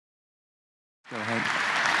Go ahead.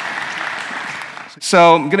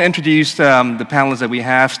 So I'm going to introduce the panelists that we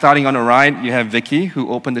have. Starting on the right, you have Vicky, who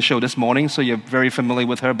opened the show this morning, so you're very familiar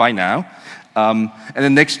with her by now. And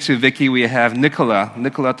then next to Vicky, we have Nicola.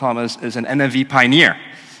 Nicola Thomas is an NFV pioneer.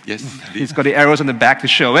 Yes. He's got the arrows on the back to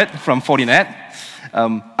show it from Fortinet.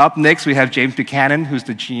 Up next, we have James Buchanan, who's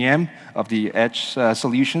the GM of the Edge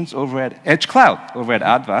Solutions over at Edge Cloud, over at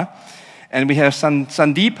Adva. And we have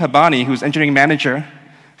Sandeep Habani, who's engineering manager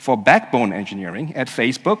for backbone engineering at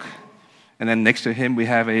Facebook. And then next to him, we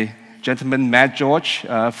have a gentleman, Matt George,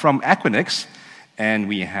 from Equinix. And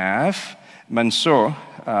we have Mansoor,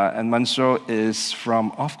 and Mansoor is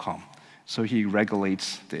from Ofcom. So he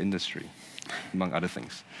regulates the industry, among other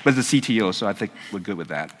things. But the CTO, so I think we're good with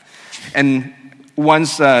that. And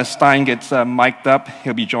once Stein gets mic'd up,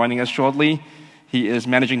 he'll be joining us shortly. He is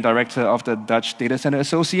managing director of the Dutch Data Center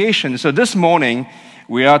Association. So this morning,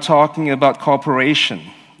 we are talking about cooperation.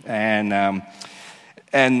 And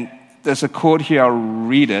there's a quote here, I'll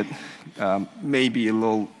read it. Maybe a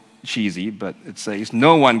little cheesy, but it says,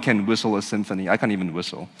 "No one can whistle a symphony." I can't even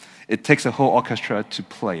whistle. It takes a whole orchestra to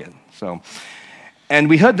play it. And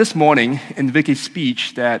we heard this morning in Vicky's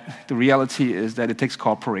speech that the reality is that it takes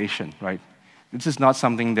cooperation, right? This is not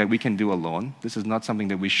something that we can do alone. This is not something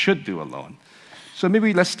that we should do alone. So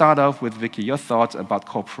maybe let's start off with Vicky, your thoughts about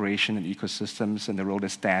cooperation and ecosystems and the role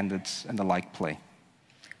that standards and the like play.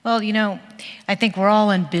 Well, you know, I think we're all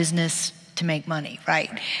in business to make money, right?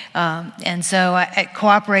 And so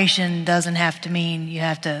cooperation doesn't have to mean you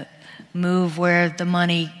have to move where the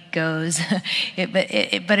money goes,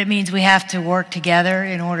 but it means we have to work together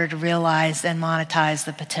in order to realize and monetize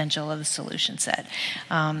the potential of the solution set.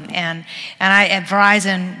 And at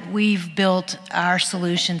Verizon, we've built our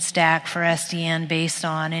solution stack for SDN based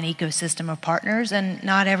on an ecosystem of partners, and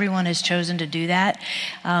not everyone has chosen to do that,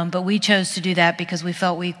 but we chose to do that because we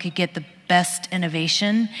felt we could get the best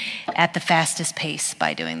innovation at the fastest pace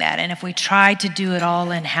by doing that. And if we tried to do it all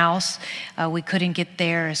in-house, we couldn't get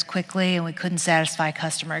there as quickly and we couldn't satisfy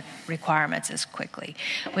customer requirements as quickly.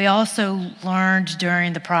 We also learned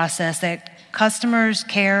during the process that customers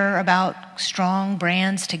care about strong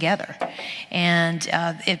brands together, and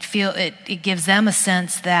it gives them a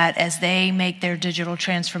sense that as they make their digital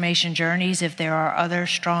transformation journeys, if there are other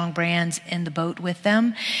strong brands in the boat with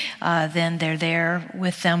them, then they're there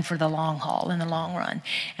with them for the long haul, in the long run.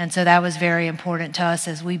 And so that was very important to us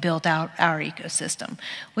as we built out our ecosystem.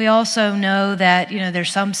 We also know that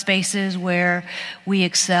there's some spaces where we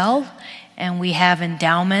excel and we have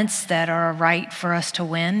endowments that are right for us to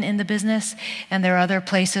win in the business, and there are other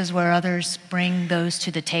places where others bring those to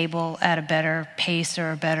the table at a better pace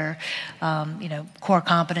or a better core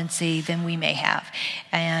competency than we may have.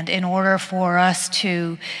 And in order for us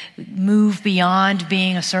to move beyond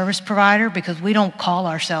being a service provider, because we don't call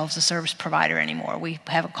ourselves a service provider anymore, we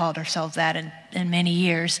haven't called ourselves that in many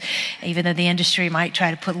years, even though the industry might try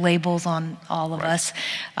to put labels on all of us.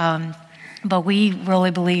 But we really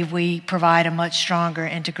believe we provide a much stronger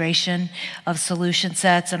integration of solution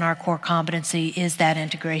sets, and our core competency is that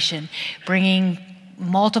integration, bringing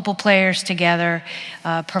multiple players together,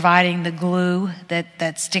 providing the glue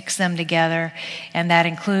that sticks them together, and that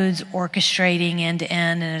includes orchestrating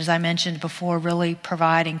end-to-end, and as I mentioned before, really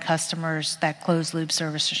providing customers that closed-loop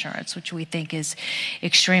service assurance, which we think is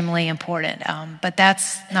extremely important. But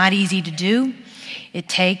that's not easy to do. It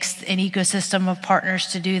takes an ecosystem of partners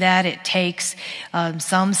to do that. It takes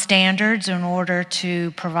some standards in order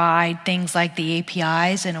to provide things like the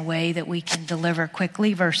APIs in a way that we can deliver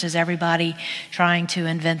quickly versus everybody trying to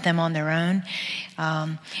invent them on their own.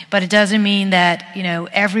 But it doesn't mean that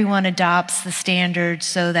everyone adopts the standards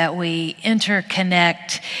so that we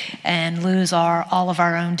interconnect and lose all of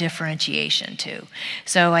our own differentiation too.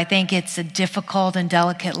 So I think it's a difficult and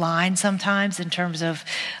delicate line sometimes in terms of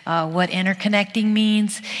what interconnecting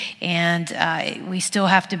means, and we still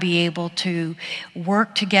have to be able to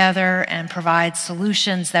work together and provide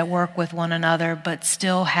solutions that work with one another, but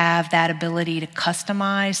still have that ability to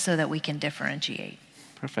customize so that we can differentiate.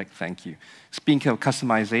 Perfect, thank you. Speaking of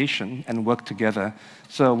customization and work together,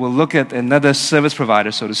 so we'll look at another service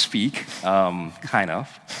provider, so to speak, kind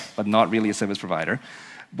of, but not really a service provider.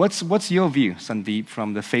 What's your view, Sandeep,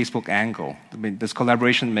 from the Facebook angle? I mean, does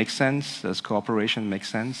collaboration make sense? Does cooperation make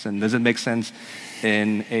sense? And does it make sense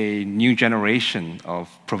in a new generation of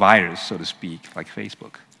providers, so to speak, like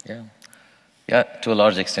Facebook? Yeah, to a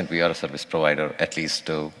large extent, we are a service provider, at least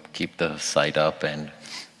to keep the site up and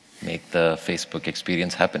make the Facebook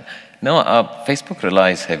experience happen. No, Facebook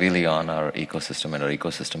relies heavily on our ecosystem, and our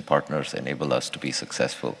ecosystem partners enable us to be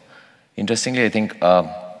successful. Interestingly, I think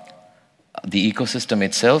the ecosystem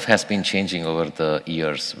itself has been changing over the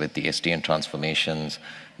years with the SDN transformations.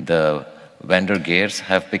 The vendor gears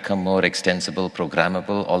have become more extensible,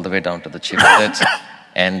 programmable, all the way down to the chipsets.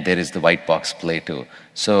 And there is the white box play too.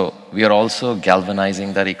 So we are also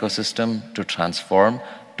galvanizing that ecosystem to transform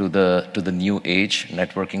to the new age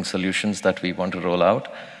networking solutions that we want to roll out.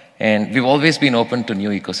 And we've always been open to new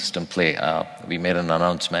ecosystem play. We made an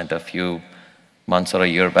announcement a few months or a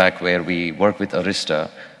year back where we worked with Arista,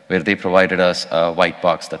 where they provided us a white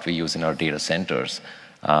box that we use in our data centers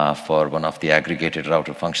for one of the aggregated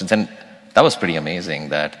router functions. And that was pretty amazing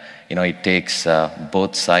that, you know, it takes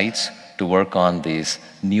both sides to work on this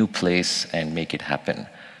new place and make it happen.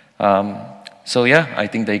 So yeah, I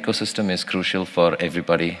think the ecosystem is crucial for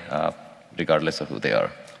everybody, regardless of who they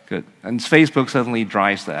are. Good. And Facebook certainly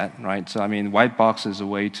drives that, right? So, I mean, white box is a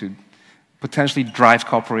way to potentially drive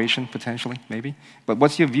cooperation, potentially, maybe. But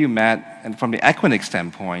what's your view, Matt? And from the Equinix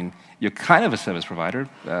standpoint, you're kind of a service provider,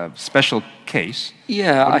 special case.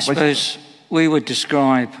 Yeah, I suppose we would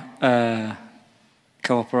describe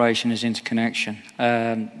cooperation as interconnection.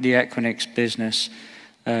 The Equinix business,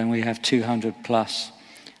 we have 200 plus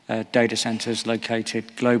data centers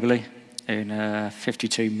located globally in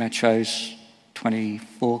 52 metros,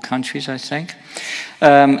 24 countries, I think.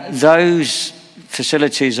 Those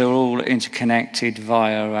facilities are all interconnected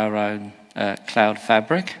via our own cloud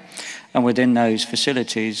fabric. And within those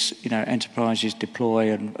facilities, you know, enterprises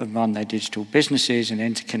deploy and run their digital businesses and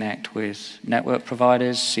interconnect with network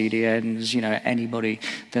providers, CDNs, you know, anybody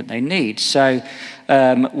that they need. So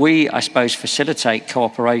we, I suppose, facilitate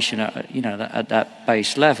cooperation at, you know, at that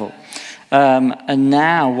base level. And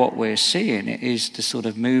now what we're seeing is the sort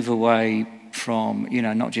of move away from, you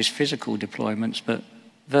know, not just physical deployments, but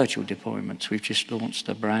virtual deployments. We've just launched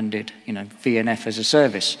a branded, you know, VNF as a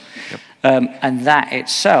service. Yep. And that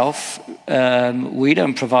itself, we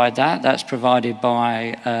don't provide that. That's provided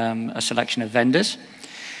by a selection of vendors.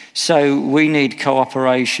 So we need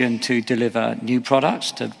cooperation to deliver new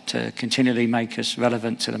products, to continually make us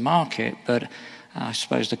relevant to the market. But I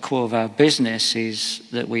suppose the core of our business is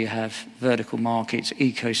that we have vertical markets,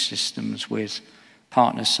 ecosystems with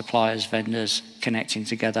partners, suppliers, vendors connecting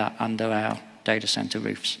together under our data center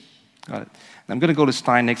roofs. Got it. I'm going to go to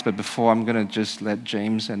Stein next, but before I'm going to just let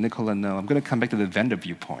James and Nicola know, I'm going to come back to the vendor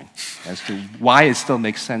viewpoint as to why it still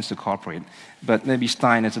makes sense to cooperate. But maybe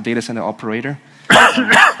Stein, as a data center operator,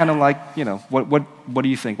 kind of like, you know, what do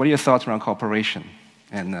you think? What are your thoughts around cooperation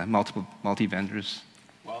and multi-vendors?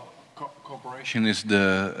 Well, cooperation is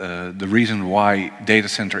the reason why data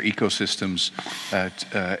center ecosystems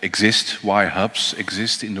exist, why hubs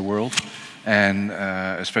exist in the world. And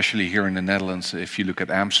especially here in the Netherlands, if you look at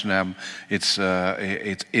Amsterdam, it's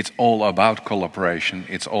all about collaboration.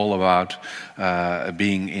 It's all about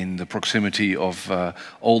being in the proximity of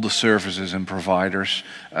all the services and providers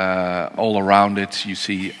all around it. You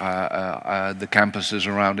see the campuses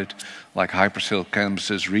around it, like hyperscale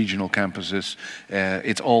campuses, regional campuses.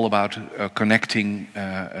 It's all about connecting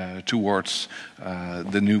towards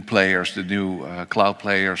the new players, the new cloud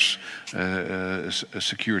players,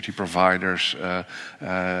 security providers,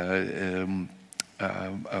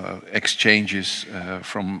 exchanges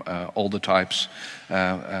from all the types.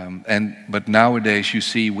 But nowadays you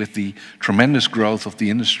see with the tremendous growth of the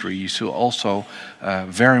industry, you see also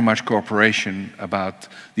very much cooperation about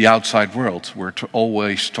the outside world. We're to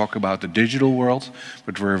always talk about the digital world,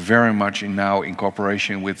 but we're very much now in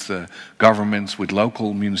cooperation with governments, with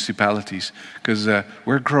local municipalities, because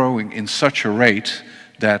we're growing in such a rate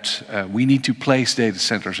that we need to place data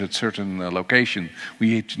centers at certain location.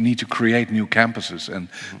 We need to create new campuses, and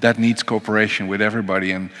that needs cooperation with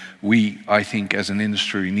everybody. And we, I think, as an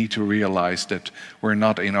industry, need to realize that we're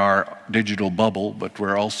not in our digital bubble, but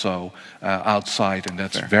we're also outside, and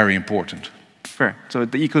that's very important. Fair. So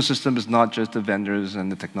the ecosystem is not just the vendors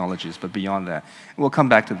and the technologies, but beyond that. We'll come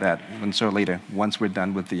back to that later, once we're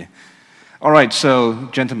done with the... All right, so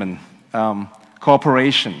gentlemen,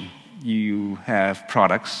 cooperation. You have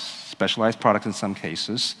products, specialized products in some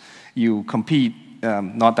cases. You compete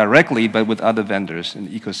not directly, but with other vendors in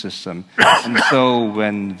the ecosystem. And so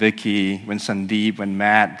when Vicky, when Sandeep, when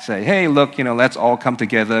Matt say, hey, look, you know, let's all come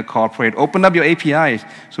together, cooperate, open up your APIs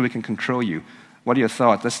so we can control you. What are your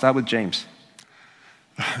thoughts? Let's start with James.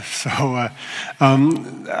 So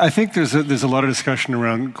I think there's a lot of discussion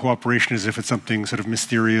around cooperation as if it's something sort of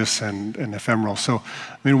mysterious and ephemeral. So,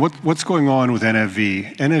 I mean, what's going on with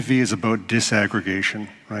NFV? NFV is about disaggregation,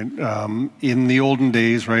 right? In the olden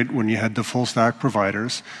days, right, when you had the full stack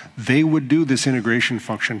providers, they would do this integration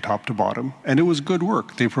function top to bottom, and it was good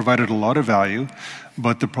work. They provided a lot of value,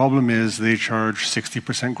 but the problem is they charge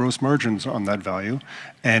 60% gross margins on that value,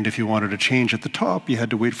 and if you wanted to change at the top, you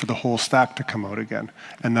had to wait for the whole stack to come out again,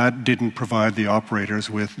 and that didn't provide the operators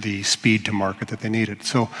with the speed to market that they needed.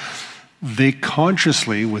 So they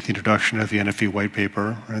consciously, with the introduction of the NFV white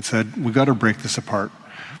paper, said, we got to break this apart.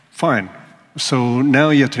 Fine. So now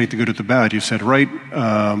you have to take the good with the bad. You said, right,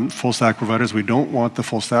 full stack providers, we don't want the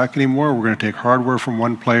full stack anymore. We're going to take hardware from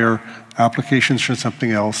one player, applications from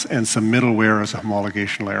something else, and some middleware as a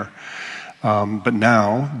homologation layer. But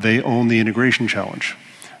now they own the integration challenge.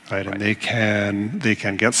 Right? And they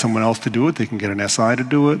can get someone else to do it, they can get an SI to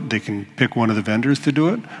do it, they can pick one of the vendors to do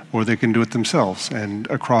it, or they can do it themselves. And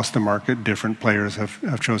across the market, different players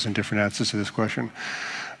have chosen different answers to this question.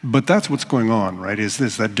 But that's what's going on, right? Is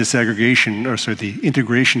that disaggregation, or sorry, the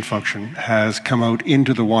integration function has come out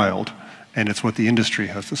into the wild, and it's what the industry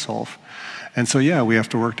has to solve. And so, yeah, we have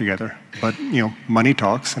to work together. But, you know, money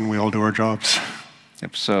talks, and we all do our jobs.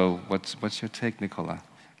 Yep. So what's your take, Nicola?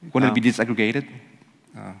 Wouldn't it be disaggregated?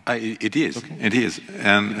 It is. Okay. It is,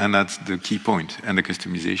 and that's the key point, and the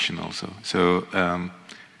customization also. So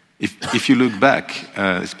if you look back,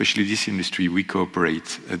 especially this industry, we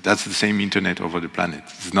cooperate. That's the same internet over the planet.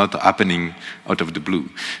 It's not happening out of the blue.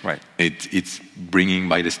 Right. It's bringing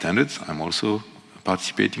by the standards. I'm also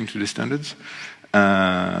participating to the standards,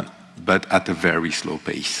 but at a very slow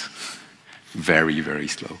pace. Very, very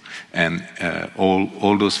slow. And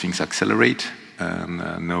all those things accelerate.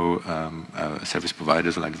 No service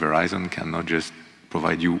providers like Verizon cannot just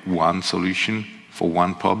provide you one solution for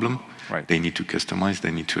one problem. Right. They need to customize,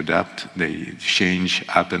 they need to adapt, change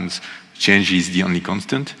happens. Change is the only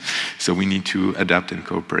constant, so we need to adapt and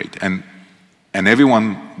cooperate. And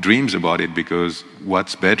everyone dreams about it, because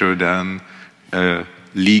what's better than a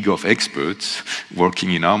league of experts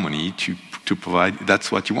working in harmony to provide,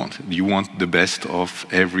 that's what you want. You want the best of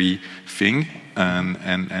everything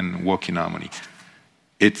and work in harmony.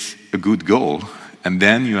 It's a good goal, and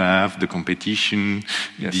then you have the competition.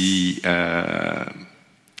 Yes.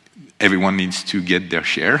 Everyone needs to get their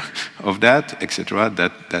share of that, etc.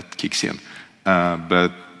 That kicks in.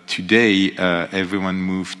 But today, everyone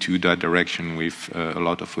moved to that direction with a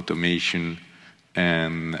lot of automation,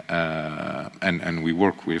 and we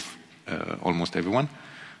work with almost everyone.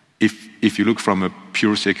 If you look from a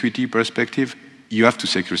pure security perspective, you have to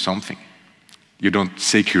secure something. You don't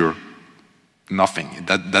secure nothing.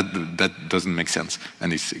 That doesn't make sense,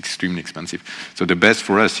 and it's extremely expensive. So the best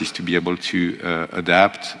for us is to be able to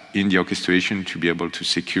adapt in the orchestration, to be able to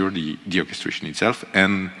secure the orchestration itself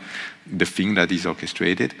and the thing that is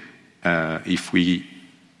orchestrated. If we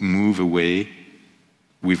move away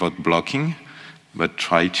without blocking, but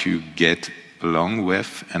try to get along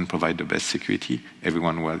with and provide the best security,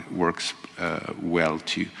 everyone works well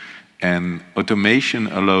too. And automation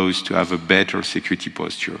allows to have a better security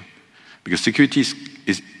posture. Because security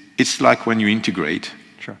it's like when you integrate.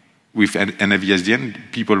 Sure. With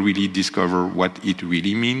NFV-SDN, people really discover what it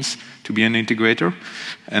really means to be an integrator,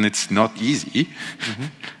 and it's not easy.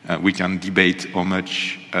 Mm-hmm. We can debate how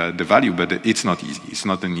much the value, but it's not easy. It's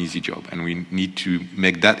not an easy job, and we need to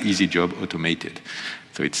make that easy job automated.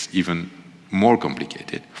 So it's even more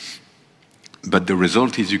complicated. But the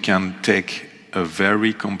result is you can take a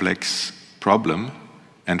very complex problem,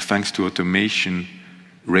 and thanks to automation,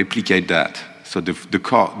 replicate that. So the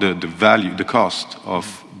value, the cost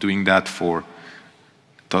of doing that for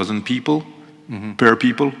 1,000 people, mm-hmm. per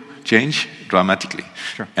people, change dramatically.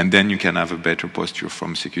 Sure. And then you can have a better posture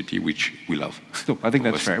from security, which we love. So I think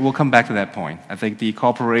that's fair. We'll come back to that point. I think the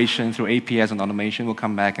cooperation through APS and automation will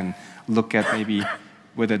come back and look at maybe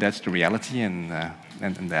whether that's the reality and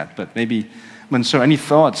that. But maybe, Mansoor, any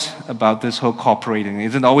thoughts about this whole cooperating?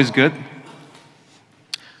 Is it always good?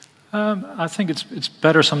 I think it's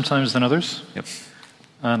better sometimes than others. Yep.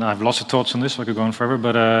 And I have lots of thoughts on this, so I could go on forever.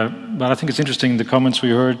 But I think it's interesting, the comments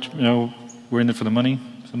we heard, you know, we're in it for the money,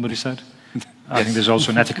 somebody said. Yes. I think there's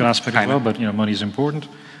also an ethical aspect as well, but, you know, money is important.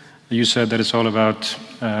 You said that it's all about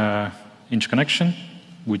interconnection,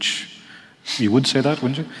 which you would say that,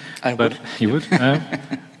 wouldn't you? I would. You would?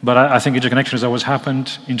 But I think interconnection has always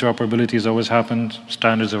happened, interoperability has always happened,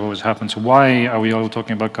 standards have always happened. So why are we all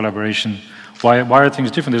talking about collaboration? Why are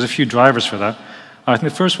things different? There's a few drivers for that. I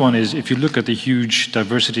think the first one is, if you look at the huge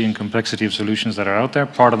diversity and complexity of solutions that are out there,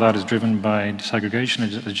 part of that is driven by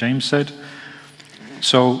disaggregation, as James said.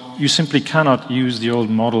 So you simply cannot use the old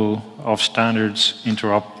model of standards,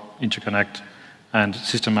 interconnect, and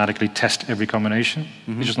systematically test every combination.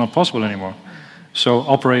 It's just not possible anymore. So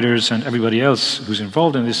operators and everybody else who's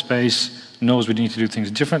involved in this space knows we need to do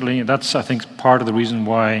things differently. And that's, I think, part of the reason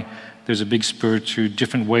why there's a big spur to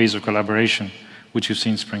different ways of collaboration, which you've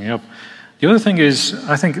seen springing up. The other thing is,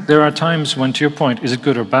 I think there are times when, to your point, is it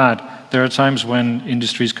good or bad? There are times when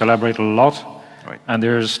industries collaborate a lot, and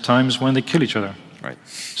there's times when they kill each other.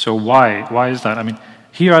 So why? Why is that? I mean,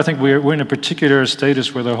 here I think we're in a particular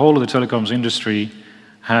status where the whole of the telecoms industry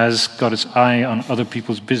has got its eye on other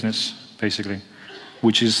people's business, basically,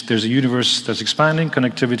 which is there's a universe that's expanding.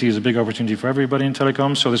 Connectivity is a big opportunity for everybody in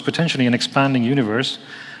telecoms, so there's potentially an expanding universe,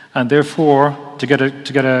 and therefore,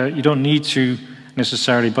 you don't need to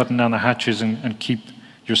necessarily button down the hatches and keep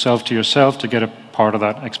yourself to yourself to get a part of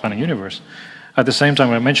that expanding universe. At the same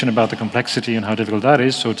time, I mentioned about the complexity and how difficult that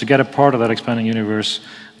is, so to get a part of that expanding universe,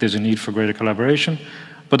 there's a need for greater collaboration.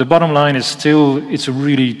 But the bottom line is still, it's a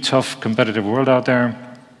really tough, competitive world out there.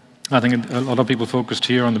 I think a lot of people focused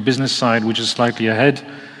here on the business side, which is slightly ahead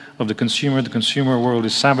of the consumer. The consumer world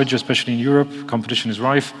is savage, especially in Europe. Competition is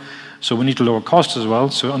rife. So we need to lower costs as well.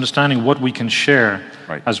 So understanding what we can share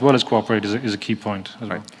as well as cooperate is a key point as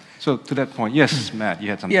well. So to that point, yes, Matt, you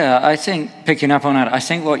had something. Yeah, I think picking up on that, I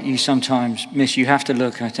think what you sometimes miss, you have to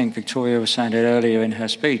look, I think Victoria was saying it earlier in her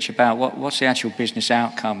speech, about what's the actual business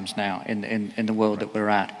outcomes now in the world that we're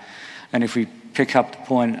at. And if we pick up the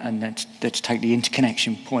point, and let's take the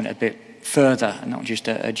interconnection point a bit further, and not just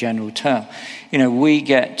a general term. You know, we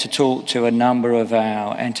get to talk to a number of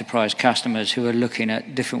our enterprise customers who are looking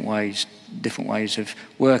at different ways of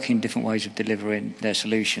working, different ways of delivering their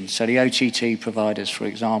solutions. So the OTT providers, for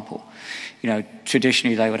example, you know,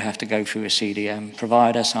 traditionally they would have to go through a CDM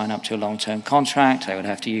provider, sign up to a long-term contract, they would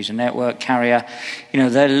have to use a network carrier. You know,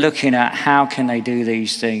 they're looking at how can they do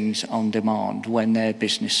these things on demand when their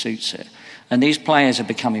business suits it. And these players are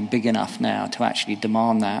becoming big enough now to actually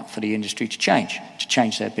demand that for the industry to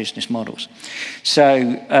change their business models.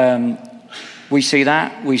 So we see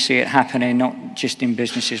that. We see it happening not just in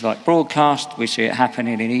businesses like broadcast, we see it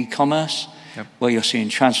happening in e-commerce, where you're seeing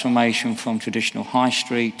transformation from traditional high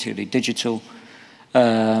street to the digital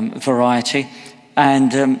variety.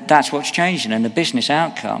 And that's what's changing. And the business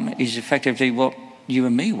outcome is effectively what you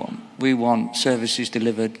and me want. We want services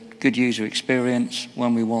delivered, good user experience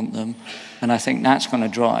when we want them. And I think that's going to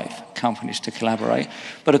drive companies to collaborate.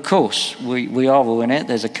 But of course, we are all in it.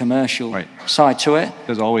 There's a commercial side to it.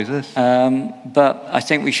 There's always is. But I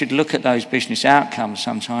think we should look at those business outcomes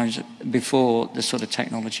sometimes before the sort of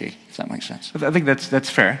technology, if that makes sense. I think that's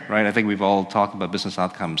fair, right? I think we've all talked about business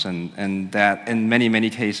outcomes, and that in many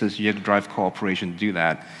cases, you have to drive cooperation to do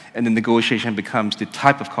that. And the negotiation becomes the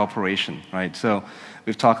type of cooperation, right? So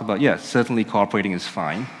we've talked about, yes, certainly cooperating is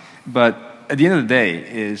fine. But at the end of the day,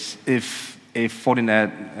 is if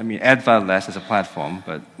Fortinet, I mean, ADVA less as a platform,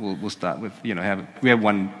 but we'll start with, you know, we have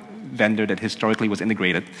one vendor that historically was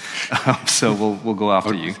integrated, so we'll go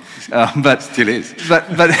after you. But still is.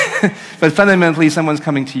 But fundamentally, someone's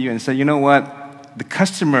coming to you and say, you know what, the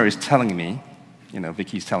customer is telling me, you know,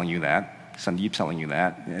 Vicky's telling you that, Sandeep's telling you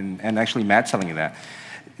that, and actually Matt's telling you that.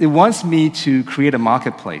 It wants me to create a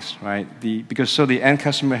marketplace, right? Because the end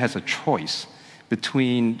customer has a choice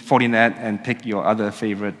between Fortinet and pick your other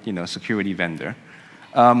favorite, you know, security vendor.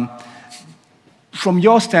 From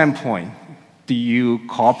your standpoint, do you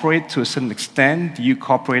cooperate to a certain extent? Do you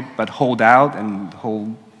cooperate but hold out and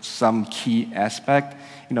hold some key aspect?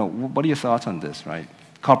 You know, what are your thoughts on this, right?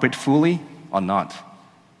 Cooperate fully or not?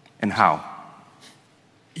 And how?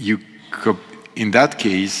 In that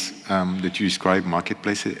case that you describe,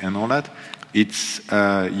 marketplace and all that, it's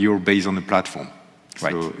you're based on the platform.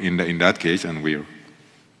 Right. So in that case, and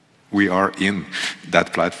we are in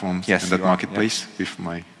that platform, yes, and that marketplace with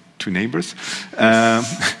my two neighbors.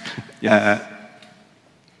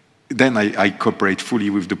 Then I cooperate fully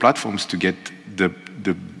with the platforms to get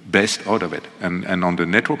the best out of it. And on the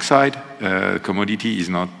network side, commodity is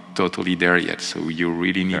not totally there yet. So you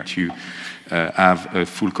really need to have a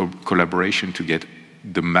full collaboration to get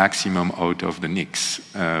the maximum out of the NICs.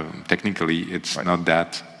 Technically, it's not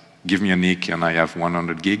that. Give me a NIC and I have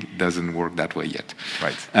 100 gig. Doesn't work that way yet.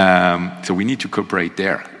 Right. So we need to cooperate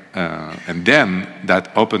there. And then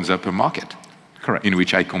that opens up a market. Correct. In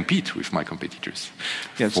which I compete with my competitors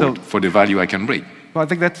for the value I can bring. Well, I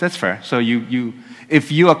think that's fair. So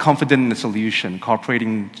if you are confident in the solution,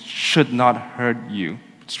 cooperating should not hurt you,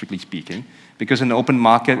 strictly speaking, because in an open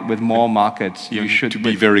market with more markets, you should to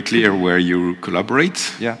be very clear where you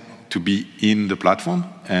collaborate. Yeah. to be in the platform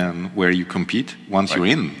and where you compete. Once you're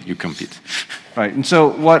in, you compete. Right, and so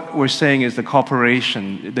what we're saying is the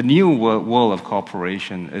cooperation, the new world of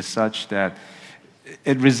cooperation is such that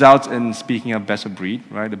it results in, speaking of best of breed,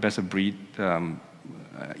 right? The best of breed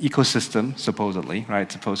ecosystem, supposedly, right?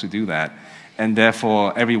 It's supposed to do that. And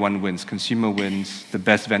therefore, everyone wins. Consumer wins, the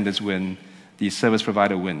best vendors win, the service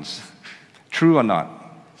provider wins. True or not?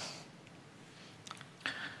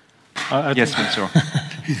 Yes, Mansoor.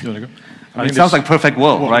 You want to go? It sounds like perfect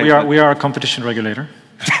world, right? We are a competition regulator.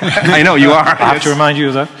 I know, you are. I have to remind you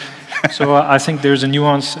of that. So I think there's a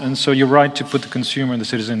nuance, and so you're right to put the consumer and the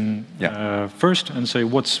citizen first and say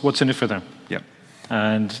what's in it for them. Yep.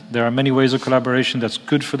 And there are many ways of collaboration that's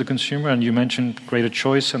good for the consumer, and you mentioned greater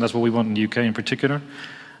choice, and that's what we want in the UK in particular.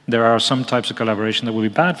 There are some types of collaboration that will be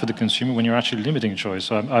bad for the consumer when you're actually limiting choice.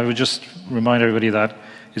 So I would just remind everybody that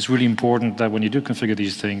it's really important that when you do configure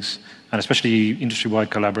these things, and especially industry-wide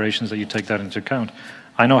collaborations, that you take that into account.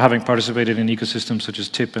 I know, having participated in ecosystems such as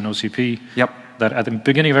TIP and OCP, that at the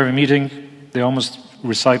beginning of every meeting, they almost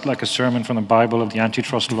recite like a sermon from the Bible of the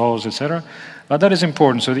antitrust laws, etc. But that is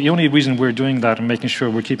important. So the only reason we're doing that and making sure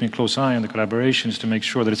we're keeping a close eye on the collaboration is to make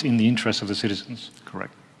sure that it's in the interest of the citizens.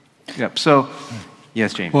 Correct. Yep. So,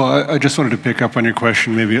 yes, James. Well, I just wanted to pick up on your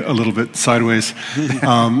question, maybe a little bit sideways,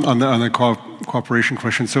 on the cooperation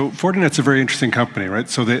question. So Fortinet's a very interesting company, right?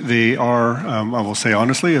 So they are, I will say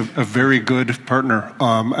honestly, a very good partner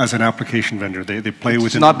as an application vendor. They play within.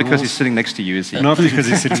 It's not because he's sitting next to you, is he? Not because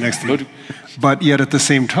he's sitting next to you. But yet at the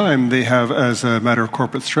same time, they have, as a matter of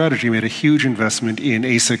corporate strategy, made a huge investment in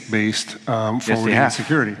ASIC-based forwarding and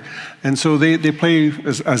security. And so they play,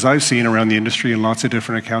 as I've seen around the industry in lots of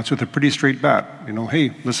different accounts, with a pretty straight bat. You know,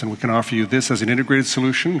 hey, listen, we can offer you this as an integrated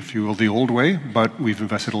solution, if you will, the old way, but we've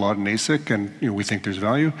invested a lot in ASIC, and we think there's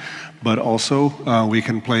value. But also, we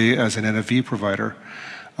can play as an NFV provider.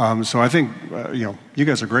 So I think, you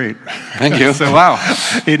guys are great. Thank you. So, wow.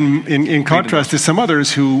 In contrast to some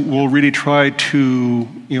others who will really try to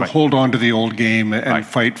hold on to the old game and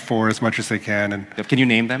fight for as much as they can. And can you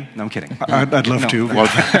name them? No, I'm kidding. I'd love to. Well,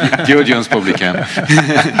 the audience probably can.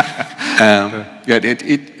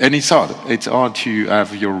 And it's hard. It's hard to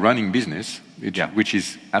have your running business, which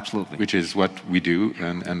is absolutely, which is what we do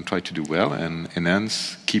and try to do well and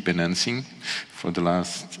keep enhancing for the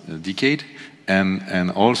last decade.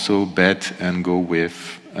 And also bet and go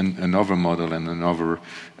with another model and another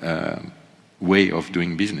way of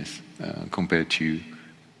doing business compared to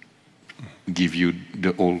give you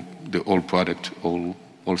the whole product,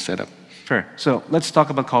 all setup. Sure. So let's talk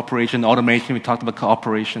about cooperation, automation. We talked about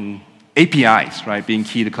cooperation, APIs, right, being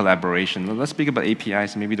key to collaboration. Let's speak about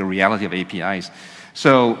APIs and maybe the reality of APIs.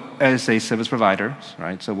 So as a service provider,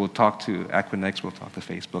 right, so we'll talk to Equinix, we'll talk to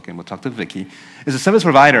Facebook, and we'll talk to Vicky. As a service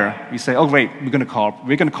provider, we say, oh, great, we're going to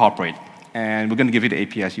cooperate, and we're going to give you the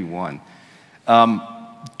APIs you want.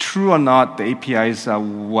 True or not, the APIs are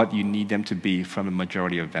what you need them to be from the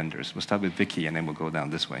majority of vendors. We'll start with Vicky, and then we'll go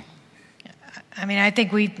down this way. I mean, I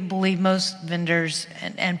think we believe most vendors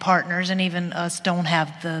and partners, and even us, don't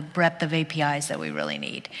have the breadth of APIs that we really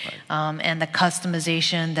need. Right. And the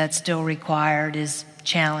customization that's still required is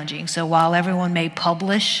challenging. So while everyone may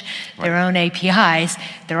publish their own APIs,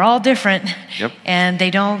 they're all different, and they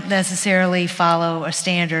don't necessarily follow a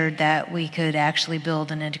standard that we could actually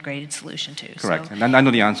build an integrated solution to. Correct. So, and I know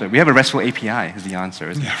the answer. We have a RESTful API is the answer,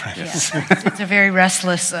 isn't it? Right. Yes. It's a very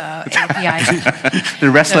restless API. The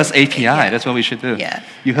restless API, that's what we should do. Yeah.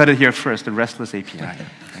 You heard it here first, the restless API.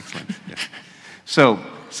 Excellent. So,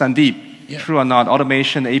 Sandeep, true or not,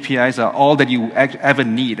 automation, APIs are all that you ever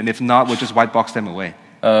need, and if not, we'll just white box them away.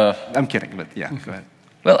 I'm kidding, but yeah, go ahead.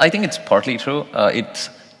 Well, I think it's partly true. It's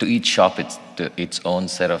to each shop, it's its own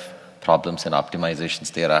set of problems and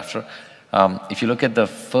optimizations thereafter. If you look at the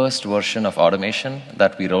first version of automation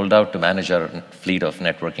that we rolled out to manage our fleet of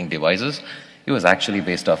networking devices, it was actually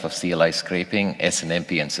based off of CLI scraping,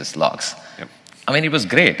 SNMP, and syslogs. I mean, it was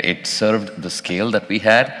great. It served the scale that we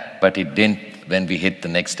had, but it didn't when we hit the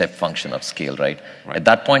next step function of scale, right? At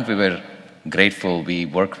that point, we were grateful. We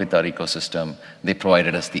worked with our ecosystem. They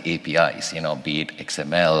provided us the APIs, be it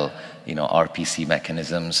XML, RPC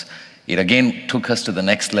mechanisms. It again took us to the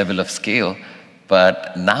next level of scale.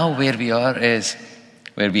 But now where we are is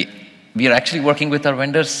where we are actually working with our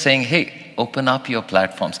vendors saying, hey, open up your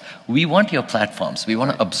platforms. We want your platforms. We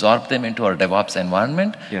want to absorb them into our DevOps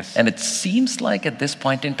environment. Yes. And it seems like at this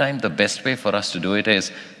point in time, the best way for us to do it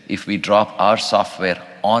is if we drop our software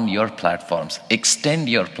on your platforms, extend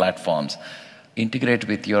your platforms, integrate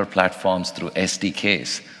with your platforms through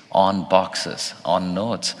SDKs, on boxes, on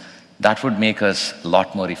nodes, that would make us a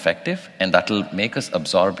lot more effective, and that will make us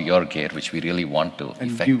absorb your gear, which we really want to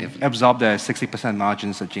and effectively. You absorb the 60%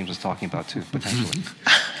 margins that James was talking about too, potentially.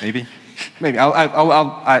 Maybe? Maybe.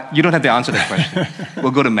 You don't have to answer that question.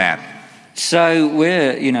 We'll go to Matt. So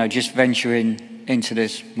we're, just venturing into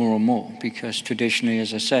this more and more because traditionally,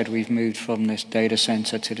 as I said, we've moved from this data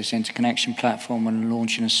center to this interconnection platform and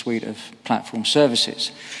launching a suite of platform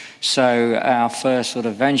services. So our first sort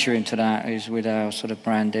of venture into that is with our sort of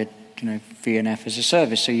branded, VNF as a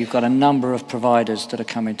service. So you've got a number of providers that are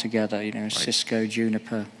coming together, right. Cisco,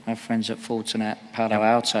 Juniper, our friends at Fortinet, Palo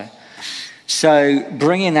Alto. So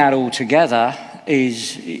bringing that all together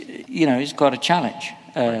is, it's got a challenge.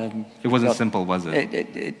 It wasn't simple, was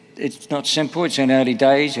it? It's not simple. It's in early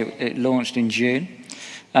days. It launched in June.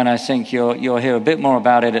 And I think you'll hear a bit more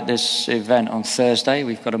about it at this event on Thursday.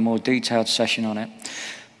 We've got a more detailed session on it.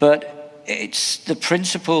 But it's the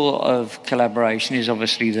principle of collaboration is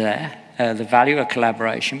obviously there. The value of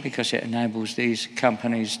collaboration because it enables these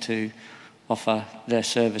companies to offer their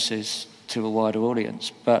services to a wider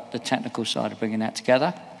audience. But the technical side of bringing that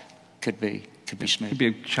together could be smooth. Could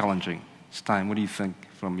be challenging. Stein, what do you think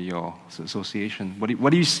from your association?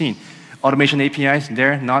 What are you seeing? Automation APIs,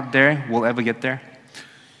 there, not there, will ever get there?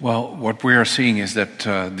 Well, what we are seeing is that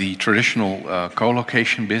the traditional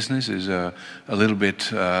co-location business is a little bit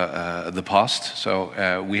the past.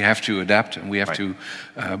 So we have to adapt and we have to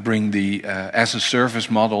bring the as-a-service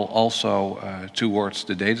model also towards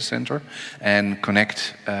the data center and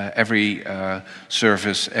connect every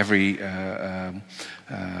service, every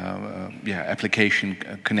application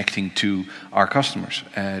connecting to our customers.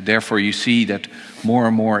 Therefore, you see that more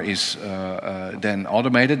and more is then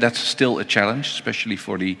automated. That's still a challenge, especially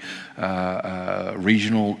for the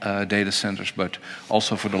regional data centers, but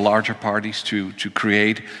also for the larger parties to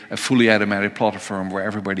create a fully automated platform where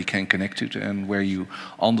everybody can connect to it and where you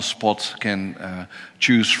on the spot can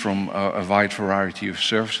choose from a wide variety of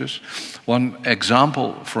services. One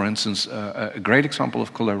example, for instance, a great example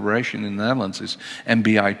of collaboration in the Netherlands is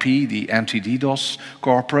MBIP, the anti-DDoS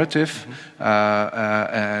cooperative.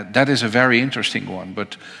 That is a very interesting one,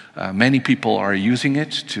 but many people are using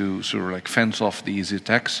it to sort of like fence off these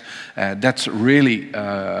attacks. That's really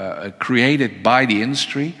created by the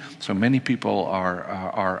industry, so many people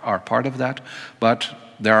are part of that. But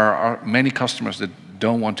there are many customers that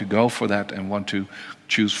don't want to go for that and want to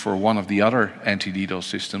choose for one of the other anti-DDoS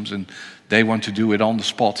systems, and they want to do it on the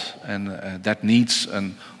spot, and that needs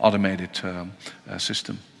an automated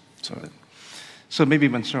system. So maybe,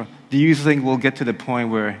 Mansoor, do you think we'll get to the point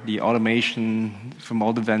where the automation from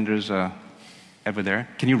all the vendors are ever there?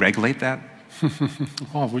 Can you regulate that?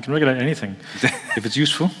 Oh, we can regulate anything if it's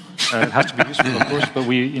useful. It has to be useful, of course, but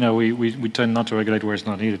we tend not to regulate where it's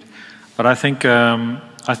not needed. But I think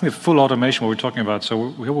the full automation, what we're talking about, so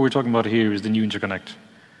what we're talking about here is the new interconnect.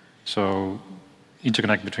 So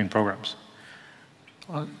interconnect between programs.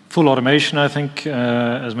 Full automation, I think,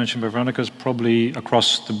 as mentioned by Veronica, is probably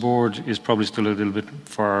across the board is probably still a little bit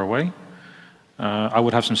far away. I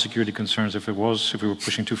would have some security concerns if we were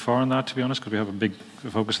pushing too far on that, to be honest, because we have a big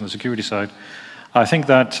focus on the security side. I think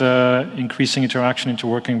that increasing interaction,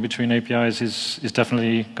 interworking between APIs is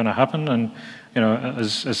definitely going to happen. And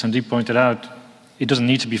as Sandeep pointed out, it doesn't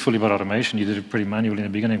need to be fully about automation. You did it pretty manually in the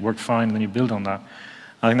beginning, it worked fine, and then you build on that.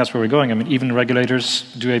 I think that's where we're going. I mean, even regulators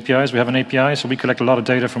do APIs. We have an API, so we collect a lot of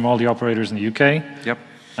data from all the operators in the UK. Yep.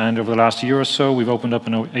 And over the last year or so, we've opened up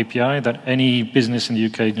an API that any business in the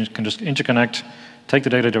UK can just interconnect, take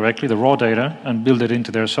the data directly, the raw data, and build it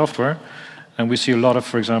into their software. And we see a lot of,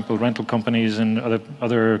 for example, rental companies and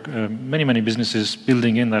many businesses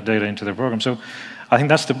building in that data into their program. So I think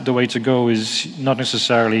that's the way to go, is not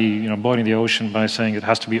necessarily boiling the ocean by saying it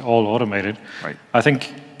has to be all automated. Right. I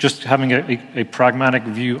think just having a pragmatic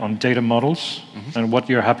view on data models and what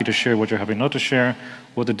you're happy to share, what you're happy not to share,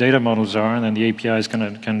 what the data models are, and then the APIs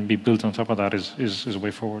can be built on top of that is a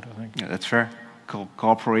way forward, I think. Yeah, that's fair.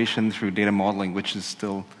 Cooperation through data modeling, which is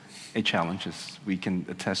still a challenge, as we can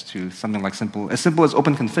attest to something like as simple as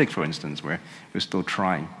OpenConfig, for instance, where we're still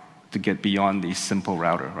trying to get beyond the simple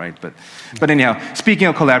router, right? But anyhow, speaking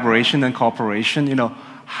of collaboration and cooperation,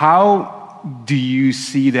 how do you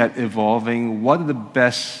see that evolving? What are the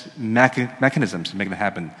best mechanisms to make that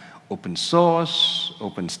happen? Open source,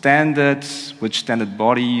 open standards, which standard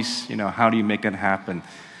bodies? How do you make that happen?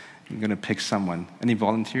 I'm going to pick someone. Any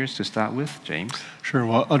volunteers to start with? James? Sure.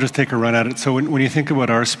 Well, I'll just take a run at it. So when you think about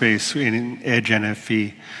our space in Edge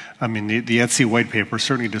NFV, I mean, the ETSI white paper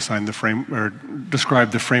certainly described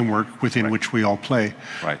the framework within which we all play.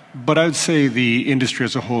 Right. But I would say the industry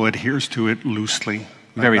as a whole adheres to it loosely.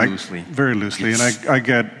 Very loosely. Very loosely. And I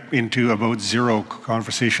get into about 0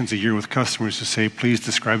 conversations a year with customers who say, please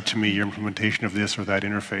describe to me your implementation of this or that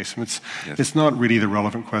interface. And it's not really the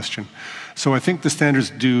relevant question. So I think the standards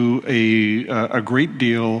do a great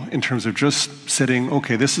deal in terms of just setting,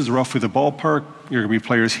 okay, this is roughly the ballpark. You're going to be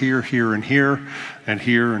players here, here, and here, and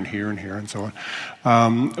here, and here, and here, and so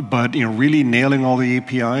on. But really nailing all the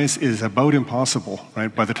APIs is about impossible,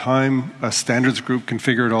 right? By the time a standards group can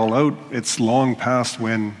figure it all out, it's long past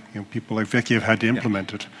when people like Vicky have had to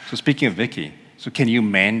implement it. So speaking of Vicky, so can you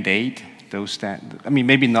mandate those standards? I mean,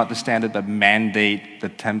 maybe not the standard, but mandate the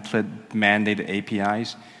template, mandate the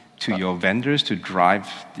APIs to your vendors to drive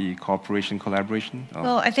the cooperation, collaboration?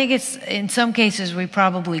 Well, I think in some cases we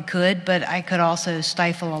probably could, but I could also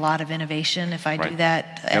stifle a lot of innovation if I do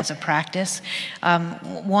that as a practice.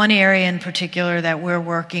 One area in particular that we're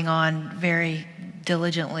working on very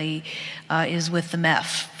diligently is with the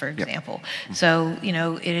MEF, for example. So,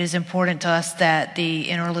 it is important to us that the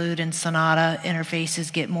interlude and sonata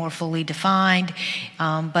interfaces get more fully defined,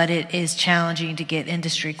 but it is challenging to get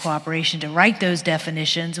industry cooperation to write those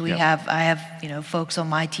definitions. I have folks on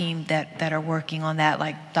my team that are working on that,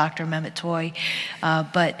 like Dr. Mehmet Toy,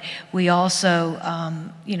 but we also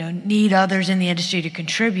need others in the industry to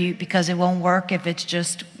contribute, because it won't work if it's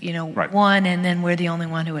just one and then we're the only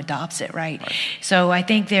one who adopts it, right? So I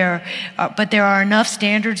think there are enough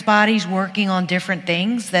standards bodies working on different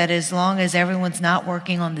things that as long as everyone's not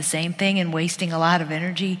working on the same thing and wasting a lot of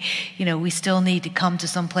energy, we still need to come to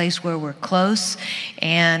some place where we're close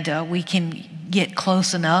and we can get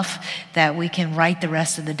close enough that we can write the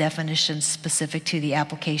rest of the definitions specific to the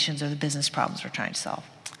applications or the business problems we're trying to solve.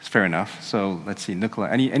 Fair enough. So let's see, Nicola,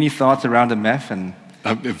 any thoughts around the MEF? And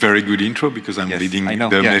a very good intro, because I'm leading the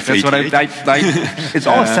MEF. That's what it's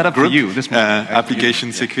all set up for you. This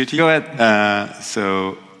application security. Go ahead.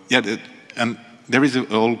 And there is a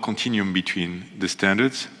whole continuum between the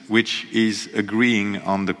standards, which is agreeing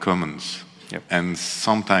on the commons. And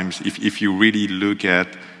sometimes, if you really look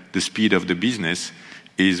at the speed of the business,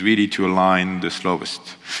 is really to align the slowest.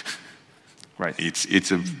 Right.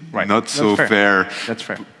 It's not so fair. That's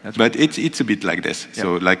fair. But it's a bit like this.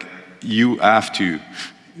 So you have to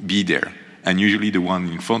be there. And usually the one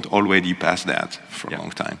in front already passed that for a long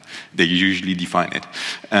time. They usually define it.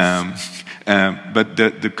 But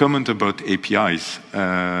the comment about APIs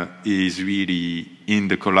is really in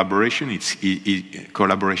the collaboration. It's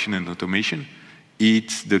collaboration and automation.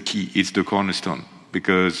 It's the key. It's the cornerstone.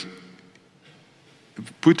 Because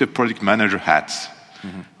put a product manager hats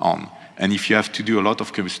on. And if you have to do a lot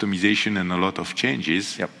of customization and a lot of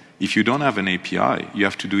changes, if you don't have an API, you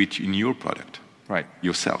have to do it in your product,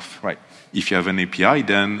 yourself. If you have an API,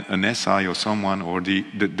 then an SI or someone, or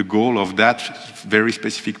the goal of that very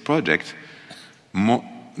specific project,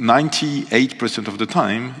 98% of the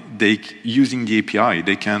time, using the API,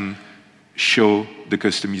 they can show the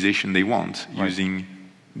customization they want using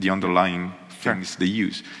the underlying things they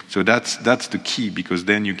use. So that's the key, because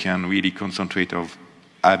then you can really concentrate on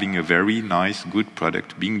having a very nice, good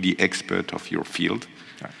product, being the expert of your field.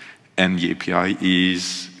 And the API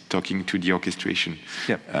is talking to the orchestration.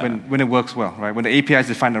 When it works well, right? When the API is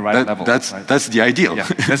defined the right level. That's the ideal.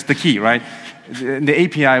 That's the key, right? The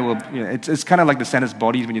API will, it's kind of like the standards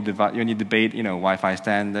bodies when you debate, Wi-Fi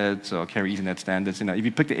standards or carry Ethernet standards. If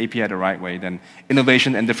you pick the API the right way, then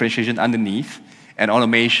innovation and differentiation underneath, and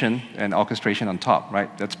automation and orchestration on top,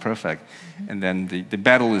 right? That's perfect. And then the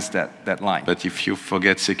battle is that line. But if you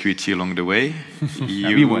forget security along the way,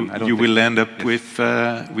 you will end up with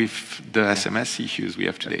the SMS issues we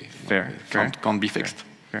have today. Fair. Can't be fixed.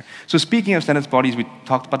 Fair. So speaking of standards bodies, we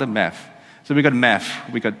talked about the MEF. So we got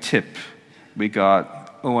MEF, we got TIP, we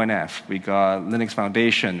got ONF, we got Linux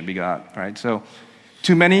Foundation, right? So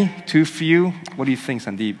too many, too few? What do you think,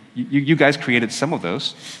 Sandeep? You guys created some of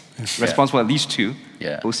those. Responsible at least 2,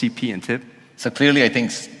 OCP and TIP. So clearly I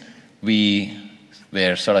think we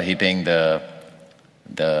were sort of hitting the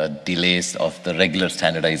delays of the regular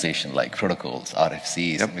standardization, like protocols,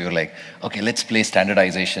 RFCs. We were like, okay, let's play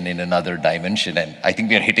standardization in another dimension. And I think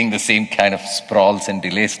we are hitting the same kind of sprawls and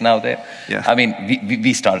delays now there. I mean,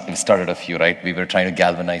 we started a few, right? We were trying to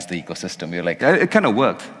galvanize the ecosystem. We were like... it kind of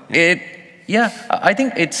worked. I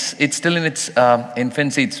think it's still in its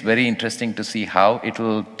infancy. It's very interesting to see how it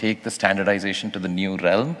will take the standardization to the new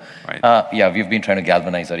realm. We've been trying to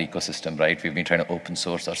galvanize our ecosystem, right? We've been trying to open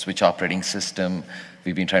source our switch operating system.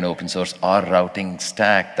 We've been trying to open source our routing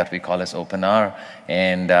stack that we call as OpenR.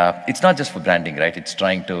 And it's not just for branding, right? It's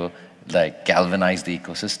trying to galvanize the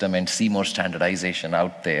ecosystem and see more standardization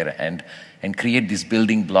out there and create these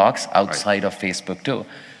building blocks outside of Facebook too.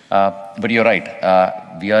 But you're right.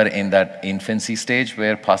 We are in that infancy stage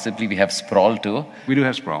where possibly we have sprawl too. We do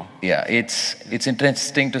have sprawl. Yeah, it's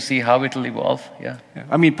interesting to see how it will evolve. Yeah.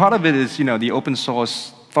 I mean, part of it is, the open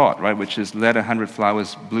source thought, right, which is let 100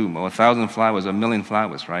 flowers bloom, or 1,000 flowers, or 1,000,000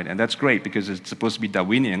 flowers, right? And that's great because it's supposed to be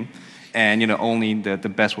Darwinian, and only the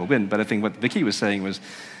best will win. But I think what Vicky was saying was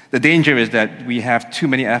the danger is that we have too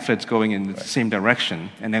many efforts going in the same direction,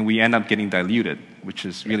 and then we end up getting diluted, which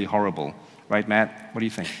is really horrible. Right, Matt? What do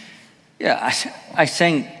you think? Yeah, I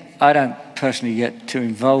think I don't personally get too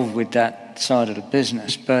involved with that side of the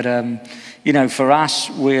business, but for us,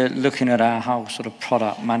 we're looking at our whole sort of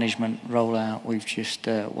product management rollout. We've just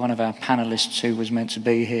one of our panelists who was meant to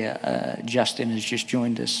be here, Justin, has just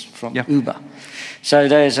joined us from Uber. So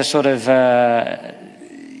there's a sort of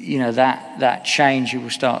that change you will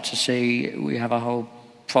start to see. We have a whole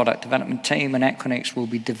product development team, and Equinix will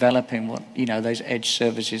be developing those edge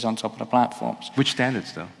services on top of the platforms. Which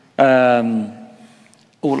standards, though?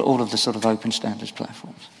 All of the sort of open standards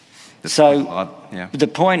platforms. The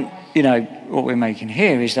point, what we're making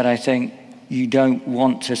here is that I think you don't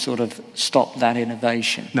want to sort of stop that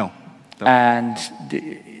innovation. No. And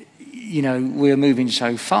we're moving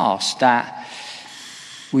so fast that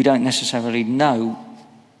we don't necessarily know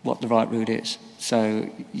what the right route is. So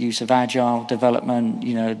use of agile development,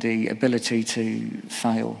 the ability to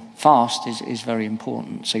fail fast is very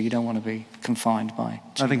important. So you don't want to be confined by.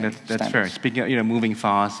 I think that's fair. Speaking of moving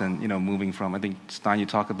fast and moving from, I think Stein, you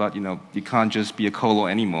talk about you can't just be a colo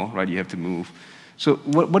anymore, right? You have to move. So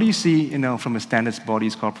what do you see from a standards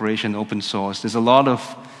bodies corporation, open source? There's a lot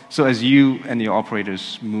of as you and your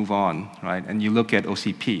operators move on, right? And you look at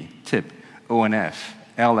OCP, TIP, ONF,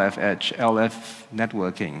 LF Edge, LF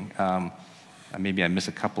networking. Maybe I miss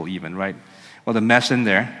a couple even, right? Well, the MEF's in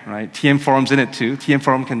there, right? TM Forum's in it too. TM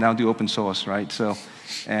Forum can now do open source, right? So,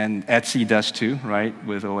 and Etsy does too, right?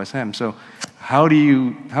 With OSM. So, how do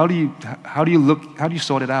you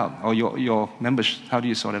sort it out? Or your members, how do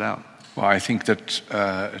you sort it out? Well, I think that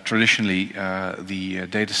traditionally the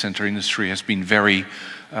data center industry has been very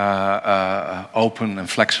open and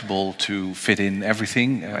flexible to fit in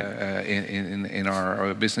everything in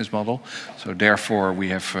our business model. So therefore, we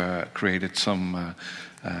have created some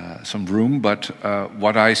room. But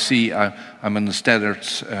what I see, I'm in the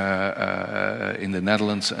standards in the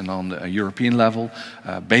Netherlands and on the European level,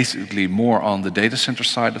 basically more on the data center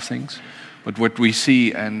side of things. But what we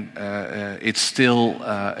see, and it's still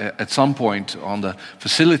at some point on the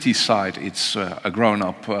facility side, it's a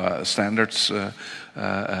grown-up standards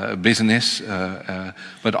business.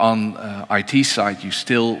 But on IT side, you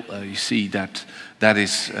still you see that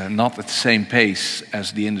is not at the same pace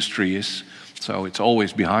as the industry is. So it's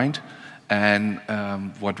always behind. And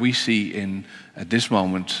what we see at this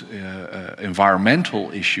moment, environmental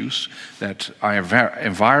issues, that our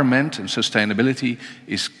environment and sustainability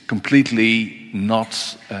is completely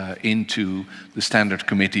not into the standard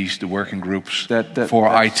committees, the working groups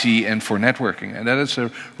for IT and for networking. And that is a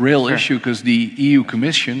real issue because the EU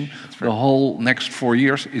Commission, the whole next 4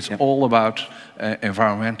 years, is all about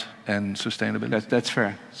environment and sustainability. That's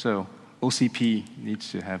fair. So OCP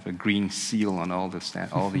needs to have a green seal on all the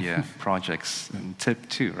projects, and TIP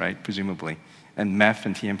too, right? Presumably, and MEF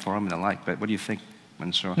and TM Forum and the like. But what do you think,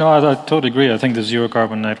 Mansoor? No, I totally agree. I think the zero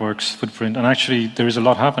carbon networks footprint, and actually there is a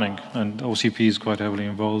lot happening, and OCP is quite heavily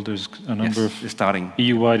involved. There's a number of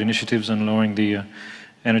EU-wide initiatives on lowering the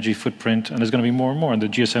energy footprint, and there's going to be more and more. And the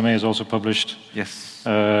GSMA has also published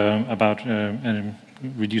about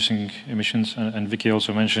reducing emissions, and Vicky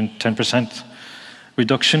also mentioned 10%.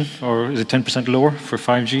 Reduction, or is it 10% lower for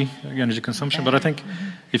 5G energy consumption? But I think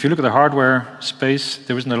if you look at the hardware space,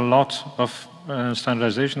 there isn't a lot of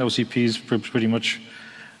standardization. OCP is pretty much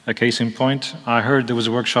a case in point. I heard there was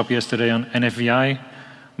a workshop yesterday on NFVI,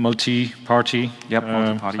 multi-party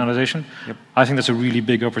standardization. I think that's a really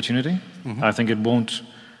big opportunity. I think it won't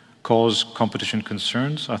cause competition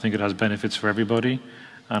concerns. I think it has benefits for everybody.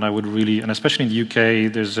 And I would really, and especially in the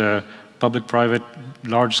UK, there's a public-private,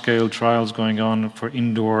 large-scale trials going on for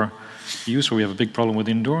indoor use, where we have a big problem with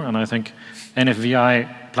indoor. And I think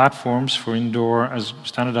NFVI platforms for indoor, as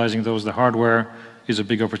standardizing those, the hardware, is a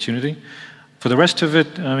big opportunity. For the rest of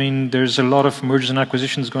it, I mean, there's a lot of mergers and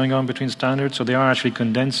acquisitions going on between standards, so they are actually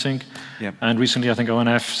condensing. And recently, I think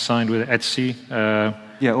ONF signed with Etsy.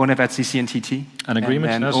 ONF, Etsy, CNTT. An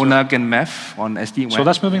agreement. And ONAG and MEF on SD-WAN. So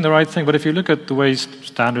that's moving the right thing. But if you look at the way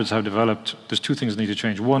standards have developed, there's two things that need to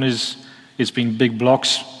change. One is it's been big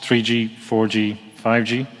blocks, 3G, 4G,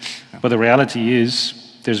 5G. But the reality is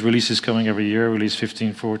there's releases coming every year, release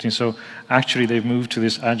 15, 14. So actually they've moved to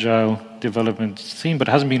this agile development theme, but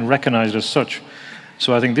it hasn't been recognized as such.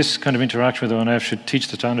 So I think this kind of interaction with ONF should teach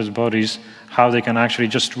the standards bodies how they can actually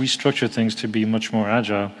just restructure things to be much more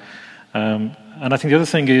agile. And I think the other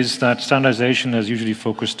thing is that standardization is usually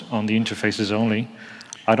focused on the interfaces only.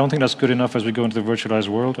 I don't think that's good enough as we go into the virtualized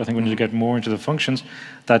world. I think we need to get more into the functions.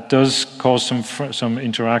 That does cause some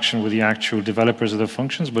interaction with the actual developers of the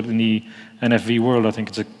functions, but in the NFV world, I think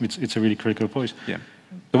it's a really critical point. Yeah.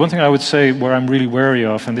 The one thing I would say where I'm really wary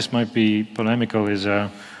of, and this might be polemical, is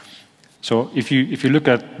so if you look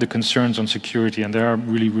at the concerns on security, and there are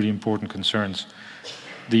really, really important concerns,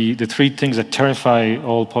 the three things that terrify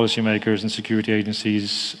all policymakers and security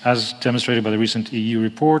agencies, as demonstrated by the recent EU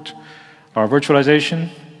report, are virtualization,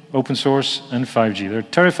 open source, and 5G. They're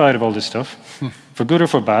terrified of all this stuff, for good or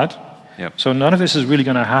for bad. Yep. So none of this is really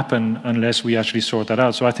going to happen unless we actually sort that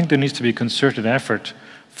out. So I think there needs to be a concerted effort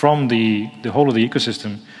from the whole of the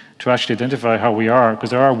ecosystem to actually identify how we are,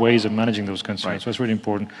 because there are ways of managing those concerns. Right. So it's really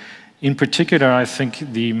important. In particular, I think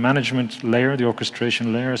the management layer, the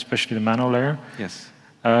orchestration layer, especially the Mano layer. Yes.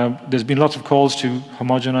 There's been lots of calls to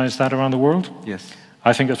homogenize that around the world. Yes.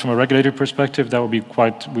 I think that from a regulator perspective, we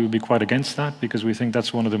would be quite against that, because we think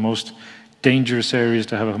that's one of the most dangerous areas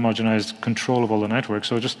to have a homogenized control of all the networks.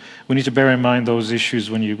 So we need to bear in mind those issues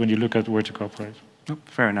when you look at where to cooperate.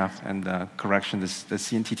 Fair enough. And correction, the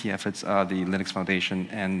CNTT efforts are the Linux Foundation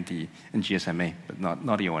and GSMA, but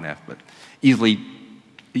not the ONF. But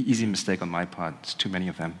easy mistake on my part. It's too many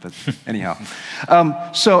of them. But anyhow,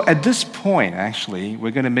 so at this point, actually,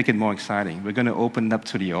 we're going to make it more exciting. We're going to open it up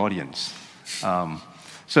to the audience.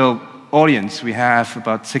 So audience, we have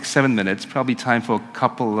about 6-7 minutes. Probably time for a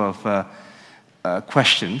couple of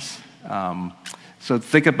questions. So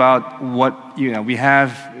think about what we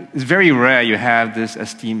have. It's very rare you have this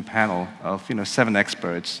esteemed panel of 7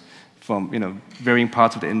 experts from varying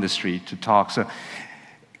parts of the industry to talk. So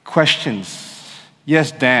questions.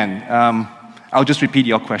 Yes, Dan. I'll just repeat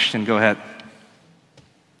your question. Go ahead.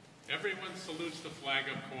 Everyone salutes the flag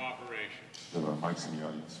of cooperation. There are mics in the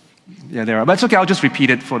audience. Yeah, there are. But it's okay. I'll just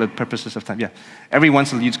repeat it for the purposes of time. Yeah. Everyone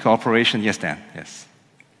salutes cooperation. Yes, Dan. Yes.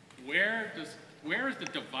 Where is the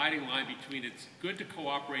dividing line between it's good to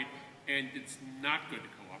cooperate and it's not good to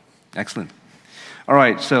cooperate? Excellent. All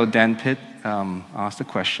right, so Dan Pitt asked the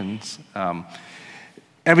questions.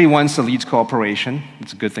 Everyone salutes cooperation.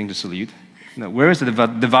 It's a good thing to salute. Where is the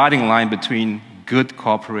dividing line between good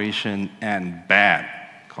cooperation and bad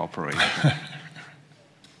cooperation?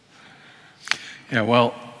 Yeah,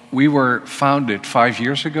 well, we were founded 5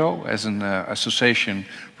 years ago as an association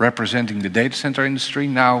representing the data center industry.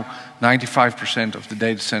 Now, 95% of the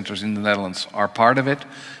data centers in the Netherlands are part of it.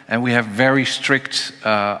 And we have very strict,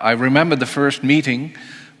 I remember the first meeting,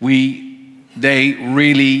 they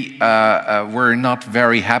really were not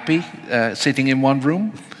very happy sitting in one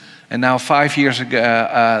room. And now 5 years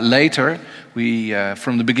later,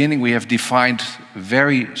 from the beginning, we have defined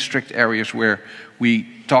very strict areas where we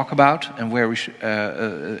talk about and where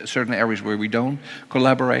certain areas where we don't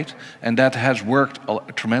collaborate. And that has worked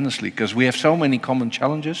tremendously, because we have so many common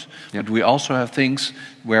challenges, but we also have things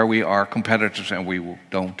where we are competitors and we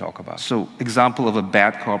don't talk about. So, example of a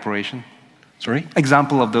bad cooperation? Sorry?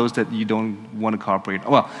 Example of those that you don't want to cooperate,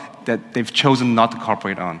 well, that they've chosen not to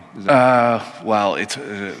cooperate on. Well, it's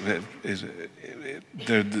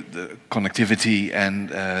the connectivity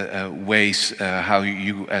and ways how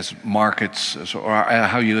you as markets, or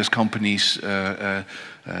how you as companies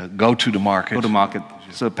go to the market. Go to market.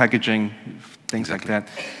 So packaging, things like that.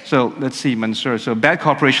 So let's see, Mansoor. So bad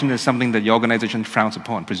cooperation is something that the organization frowns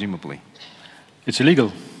upon, presumably. It's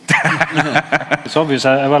illegal. It's obvious.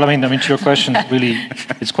 Well, I mean, to your question, really,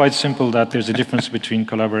 it's quite simple that there's a difference between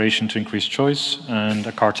collaboration to increase choice and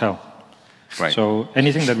a cartel. Right. So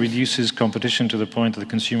anything that reduces competition to the point that the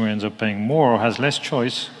consumer ends up paying more or has less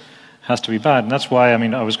choice has to be bad. And that's why, I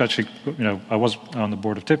mean, I was actually, I was on the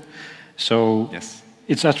board of TIP. So yes.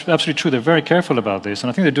 It's absolutely true. They're very careful about this. And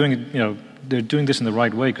I think they're doing this in the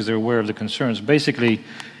right way because they're aware of the concerns. Basically,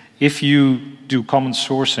 if you do common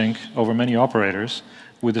sourcing over many operators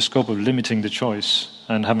with the scope of limiting the choice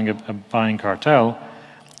and having a buying cartel,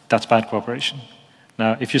 that's bad cooperation.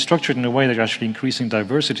 Now, if you structure it in a way that you're actually increasing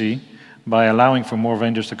diversity by allowing for more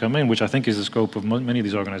vendors to come in, which I think is the scope of many of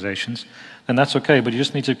these organizations, then that's okay, but you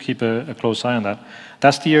just need to keep a close eye on that.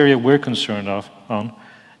 That's the area we're concerned on.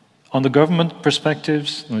 On the government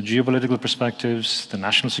perspectives, on the geopolitical perspectives, the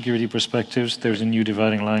national security perspectives, there's a new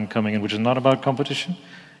dividing line coming in, which is not about competition,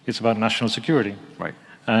 it's about national security. Right.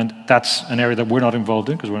 And that's an area that we're not involved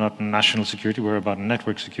in, because we're not in national security, we're about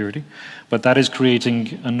network security. But that is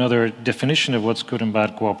creating another definition of what's good and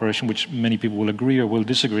bad cooperation, which many people will agree or will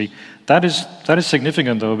disagree. That is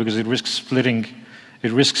significant, though, because it risks splitting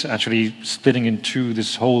it risks actually splitting into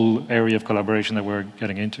this whole area of collaboration that we're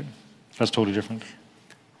getting into. That's totally different.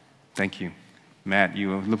 Thank you. Matt,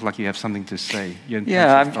 you look like you have something to say.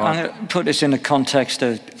 Yeah, I'm going to put this in the context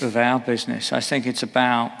of our business. I think it's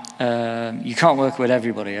about, you can't work with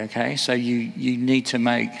everybody, okay? So you need to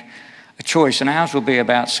make a choice, and ours will be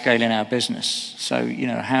about scaling our business. So, you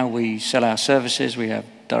know, how we sell our services, we have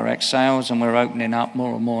direct sales, and we're opening up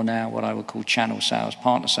more and more now what I would call channel sales,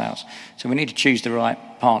 partner sales. So we need to choose the right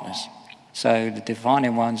partners. So the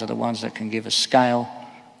defining ones are the ones that can give us scale,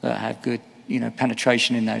 that have good, you know,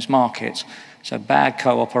 penetration in those markets. So bad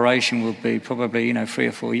cooperation would be probably, you know, 3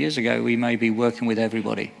 or 4 years ago, we may be working with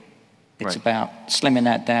everybody. It's about slimming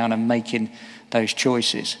that down and making those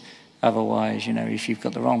choices. Otherwise, you know, if you've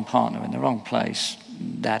got the wrong partner in the wrong place,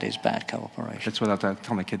 that is bad cooperation. That's what I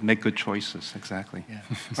tell my kid, make good choices, exactly. Yeah.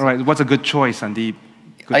 All right, what's a good choice, Andeep?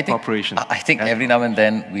 Good cooperation. I think every now and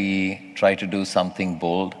then we try to do something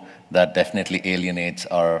bold that definitely alienates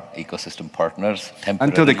our ecosystem partners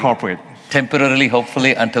temporarily. Until they cooperate. Temporarily,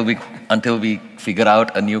 hopefully, until we figure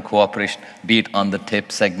out a new cooperation, be it on the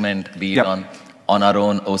tip segment, be it on our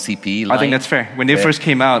own OCP line. I think that's fair. When they first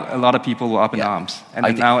came out, a lot of people were up in arms. And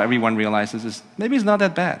then now everyone realizes maybe it's not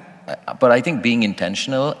that bad. But I think being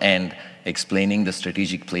intentional and explaining the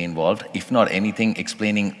strategic play involved, if not anything,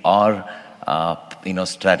 explaining our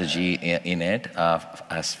strategy in it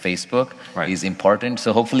as Facebook is important.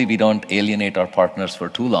 So hopefully we don't alienate our partners for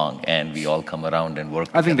too long, and we all come around and work.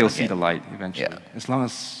 I think they'll see the light eventually, as long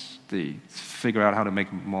as they figure out how to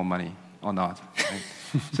make more money or not. Right?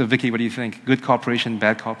 So Vicky, what do you think? Good cooperation,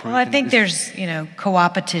 bad cooperation? Well, I think there's, you know,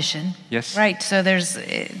 co-opetition. Yes. Right. So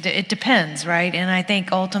it depends, right? And I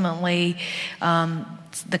think ultimately,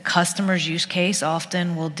 the customer's use case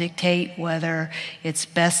often will dictate whether it's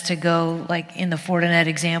best to go, like in the Fortinet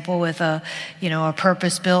example, with a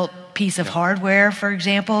purpose-built piece of hardware, for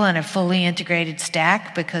example, and a fully integrated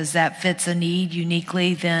stack, because that fits a need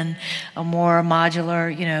uniquely than a more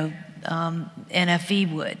modular,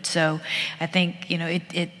 NFV would. So I think,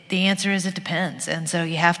 the answer is it depends. And so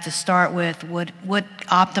you have to start with what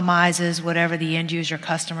optimizes whatever the end user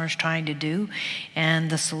customer is trying to do, and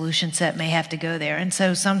the solution set may have to go there. And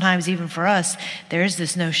so sometimes even for us, there is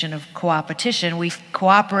this notion of co-opetition. We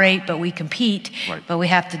cooperate, but we compete, but we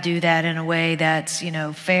have to do that in a way that's,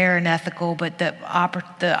 fair and ethical, but the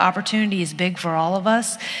opportunity is big for all of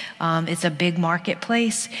us. It's a big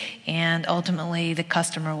marketplace, and ultimately the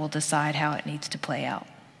customer will decide how it needs to play out.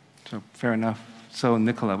 So fair enough. So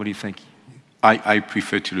Nicola, what do you think? I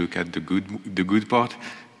prefer to look at the good part.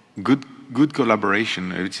 Good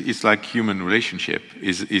collaboration. It's like human relationship.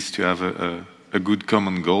 Is to have a good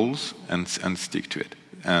common goals and stick to it.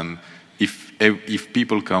 And if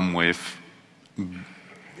people come with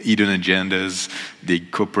hidden agendas, they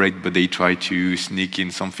cooperate, but they try to sneak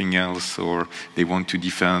in something else, or they want to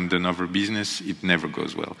defend another business, it never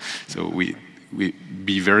goes well. So we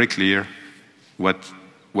be very clear what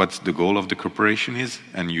the goal of the corporation is,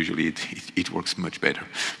 and usually it works much better.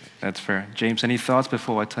 That's fair. James, any thoughts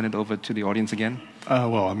before I turn it over to the audience again?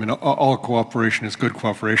 Well, I mean, all cooperation is good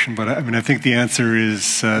cooperation, but I mean, I think the answer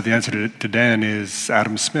to Dan is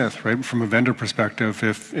Adam Smith, right? From a vendor perspective,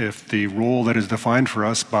 if the role that is defined for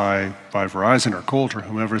us by Verizon or Colt or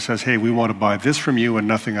whomever says, hey, we want to buy this from you and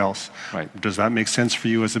nothing else, does that make sense for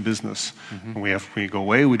you as a business? Mm-hmm. We go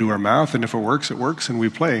away, we do our math, and if it works, and we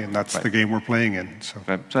play, and that's the game we're playing in. So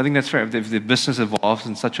I think that's fair. If the business evolves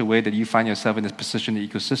in such a way that you find yourself in this position in the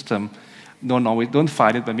ecosystem, don't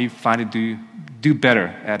fight it, but maybe find it do better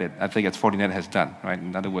at it. I think that's Fortinet has done, right?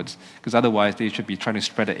 In other words, because otherwise they should be trying to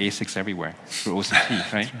spread the ASICs everywhere through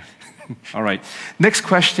OCP, right? All right. Next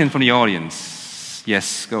question from the audience.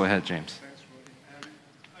 Yes, go ahead, James. Thanks, Roddy.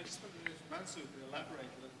 I just wondered if Mansur could elaborate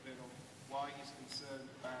a little bit on why he's concerned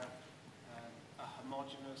about a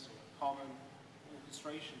homogeneous or a common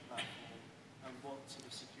orchestration platform, and what sort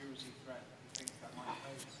of security threat he thinks that might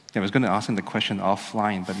pose. Yeah, I was going to ask him the question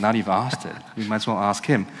offline, but now you've asked it. We might as well ask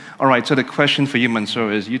him. All right, so the question for you,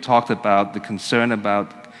 Mansoor, is you talked about the concern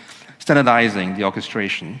about standardizing the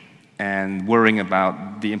orchestration and worrying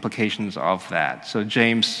about the implications of that. So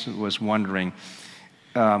James was wondering,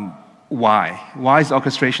 why? Why is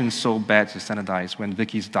orchestration so bad to standardize when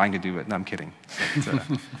Vicky's dying to do it? No, I'm kidding. But,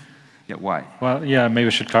 yeah, why? Well, yeah, maybe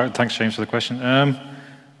we should thanks, James, for the question.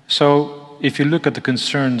 So if you look at the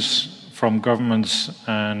concerns from governments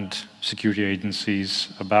and security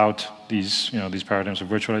agencies about these paradigms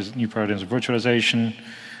of new paradigms of virtualization,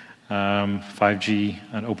 5G,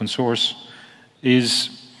 and open source, is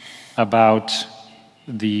about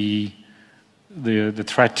the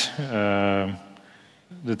threat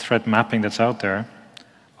mapping that's out there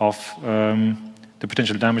of the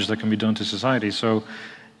potential damage that can be done to society. So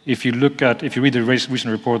if you read the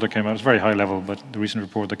recent report that came out, it's very high level, but the recent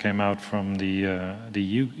report that came out from the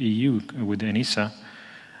EU with the ENISA,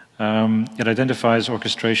 it identifies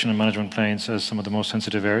orchestration and management planes as some of the most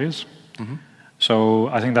sensitive areas. Mm-hmm. So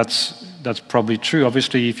I think that's probably true.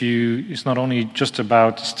 Obviously, it's not only just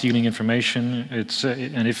about stealing information.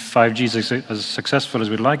 And if 5G is as successful as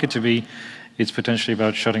we'd like it to be, it's potentially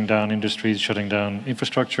about shutting down industries, shutting down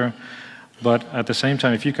infrastructure. But at the same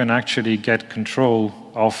time, if you can actually get control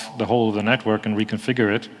of the whole of the network and reconfigure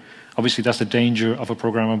it, obviously that's the danger of a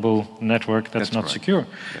programmable network that's not secure.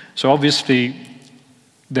 Yeah. So obviously,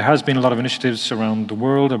 there has been a lot of initiatives around the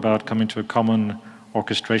world about coming to a common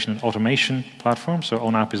orchestration and automation platform. So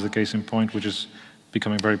ONAP is the case in point, which is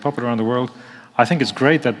becoming very popular around the world. I think it's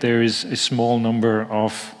great that there is a small number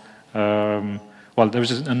of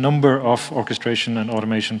there's a number of orchestration and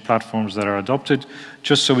automation platforms that are adopted,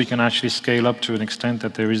 just so we can actually scale up to an extent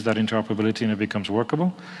that there is that interoperability and it becomes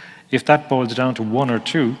workable. If that boils down to one or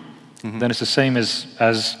two, then it's the same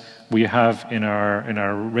as we have in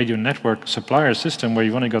our radio network supplier system, where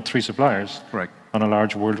you've only got 3 suppliers on a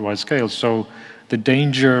large worldwide scale. So the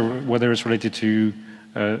danger, whether it's related to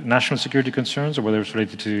national security concerns or whether it's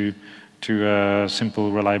related to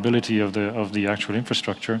simple reliability of the actual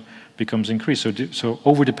infrastructure, becomes increased. So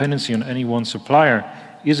over-dependency on any one supplier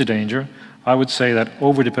is a danger. I would say that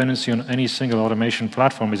over-dependency on any single automation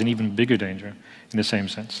platform is an even bigger danger in the same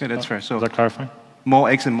sense. Yeah, that's fair. So does that clarify? More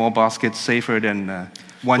eggs in more baskets, safer than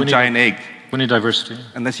one giant egg. We need diversity.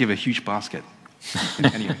 Unless you have a huge basket.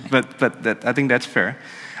 Anyway, but I think that's fair.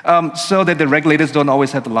 So that the regulators don't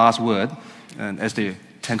always have the last word, as they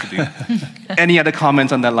tend to do. Any other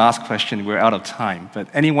comments on that last question? We're out of time. But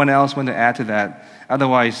anyone else want to add to that?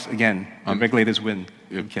 Otherwise, again, the regulators win.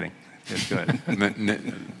 I'm kidding. Yes, go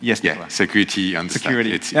ahead. Yes, yeah, security and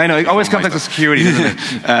security. I know, it always comes back to security, doesn't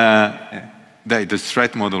it? The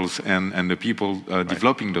threat models and the people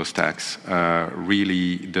developing those stacks,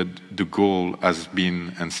 really the goal has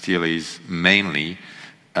been and still is mainly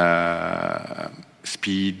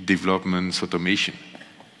speed, development, automation.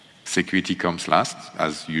 Security comes last,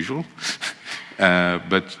 as usual.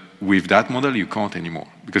 But with that model, you can't anymore,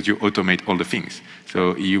 because you automate all the things.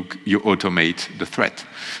 So you automate the threat.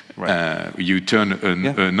 You turn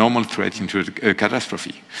a normal threat into a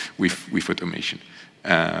catastrophe with automation.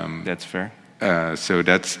 That's fair. So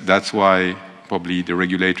that's why probably the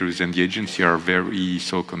regulators and the agency are very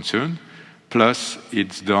so concerned. Plus,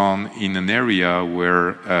 it's done in an area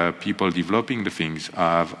where people developing the things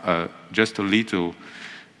have just a little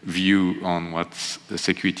view on what the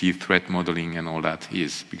security threat modeling and all that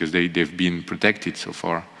is, because they've been protected so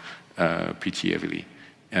far pretty heavily.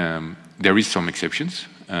 There is some exceptions,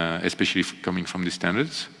 especially coming from the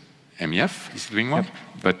standards. MEF is doing one,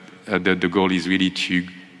 but the goal is really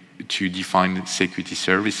to define security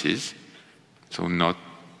services, so not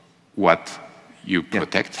what you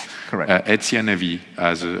protect. Correct. ETSI and AV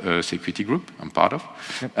as a security group I'm part of,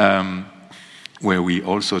 where we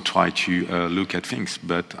also try to look at things,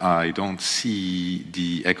 but I don't see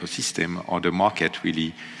the ecosystem or the market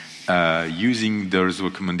really using those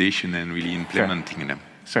recommendations and really implementing them.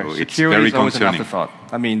 So it's security very is always an concerning. afterthought.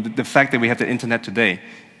 I mean, the fact that we have the internet today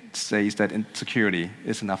says that security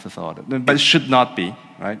is an afterthought, but it should not be,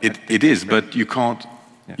 right? It is, but you can't.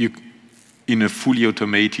 In a fully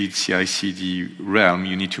automated CI/CD realm,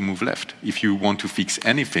 you need to move left. If you want to fix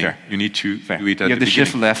anything, you need to do it at the beginning. You have to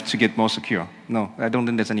shift left to get more secure. No, I don't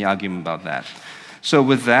think there's any argument about that. So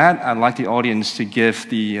with that, I'd like the audience to give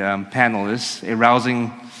the panelists a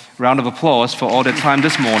rousing round of applause for all their time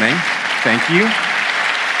this morning. Thank you.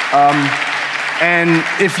 And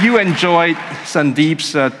if you enjoyed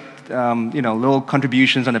Sandeep's little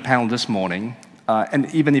contributions on the panel this morning,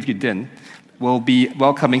 and even if you didn't, we'll be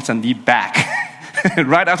welcoming Sandeep back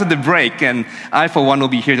right after the break. And I, for one, will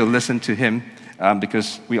be here to listen to him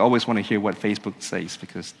because we always want to hear what Facebook says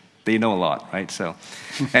because they know a lot, right? So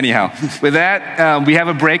anyhow, with that, we have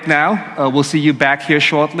a break now. We'll see you back here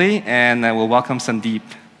shortly, and we'll welcome Sandeep.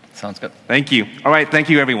 Sounds good. Thank you. All right, thank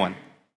you, everyone.